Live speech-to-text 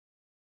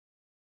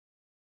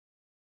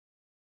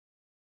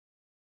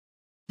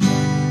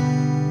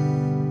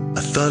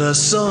thought I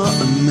saw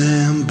a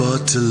man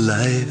brought to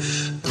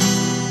life.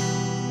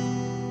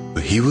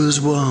 But he was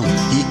warm,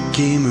 he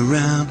came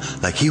around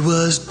like he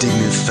was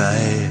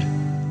dignified.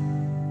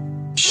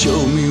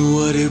 Showed me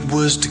what it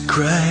was to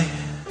cry.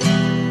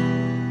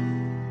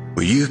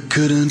 Well, you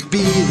couldn't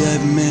be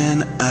that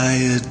man I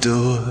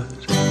adored.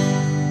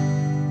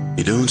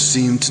 You don't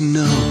seem to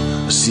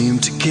know or seem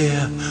to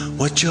care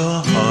what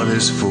your heart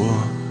is for.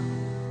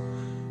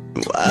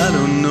 Well, I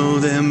don't know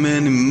them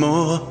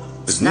anymore.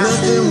 There's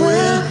nothing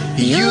where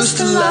he used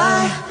to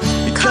lie.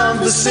 Your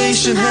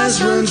conversation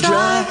has run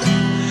dry.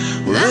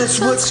 Well, that's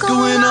what's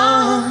going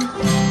on.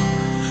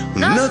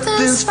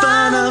 Nothing's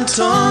fine, I'm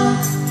torn.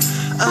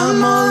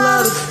 I'm all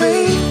out of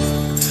faith.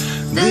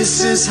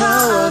 This is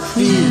how I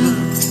feel.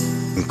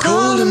 I'm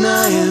cold and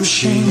I am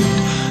shamed,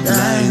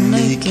 lying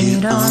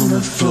naked on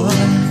the floor.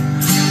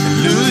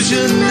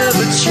 Illusion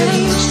never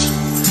changed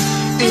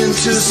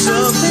into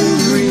something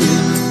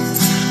real.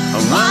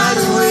 I'm wide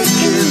awake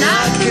and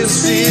I can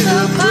see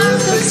the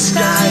perfect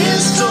sky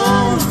is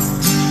torn.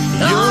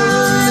 You're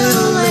a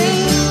little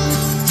late,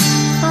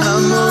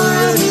 I'm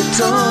already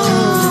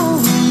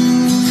torn.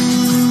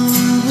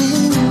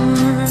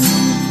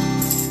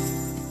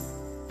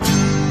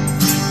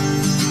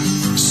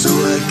 So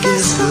I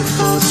guess the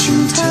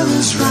fortune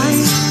teller's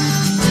right.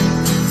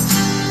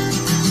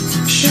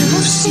 Should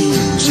have seen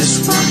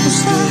just what was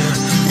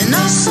there in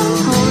our so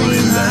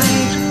holy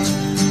light.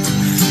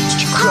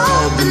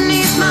 Crawl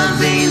beneath my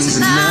veins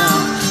now.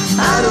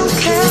 I don't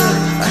care,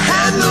 I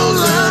had no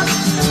luck.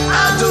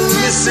 I don't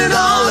miss it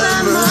all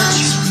that much.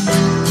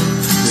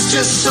 There's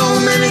just so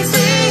many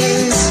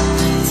things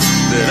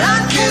that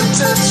I can't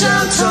touch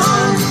or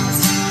tongue.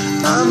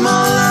 I'm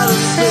all out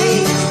of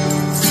faith.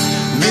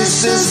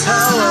 This is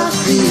how I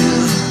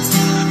feel.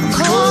 I'm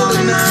cold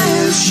and I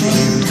am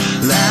ashamed,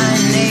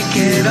 lying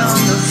naked on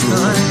the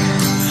floor.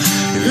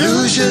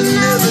 Illusion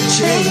never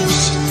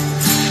changed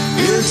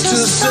into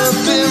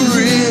something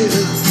real.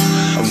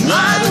 I'm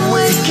wide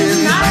awake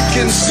and I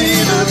can see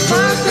the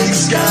perfect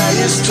sky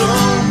is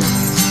torn.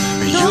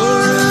 You're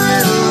a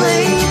little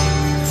late,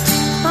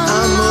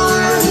 I'm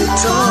already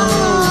torn.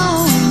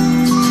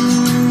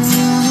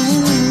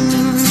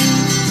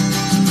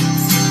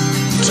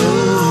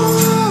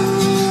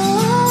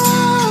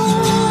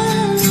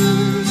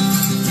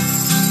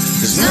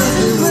 There's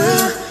nothing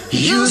where you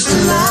used to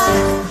lie.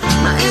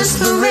 My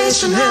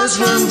inspiration has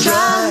run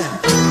dry.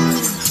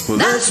 Well,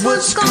 that's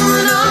what's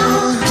going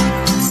on.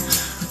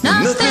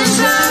 Nothing's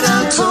right,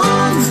 I'm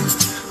torn.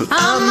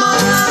 I'm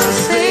all out of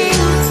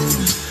faith.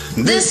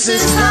 This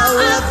is how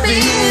I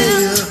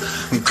feel.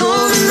 I'm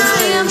cold and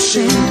I am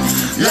shamed,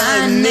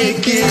 lying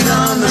naked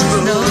on the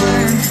floor.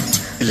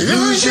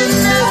 Illusion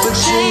never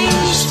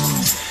changed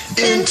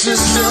into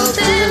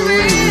something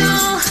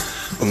real.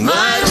 I'm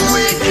wide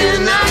awake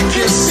and I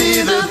can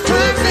see the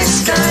perfect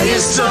sky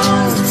is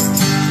torn.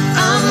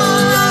 I'm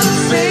all out of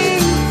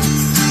faith.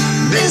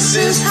 This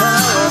is how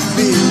I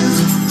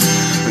feel.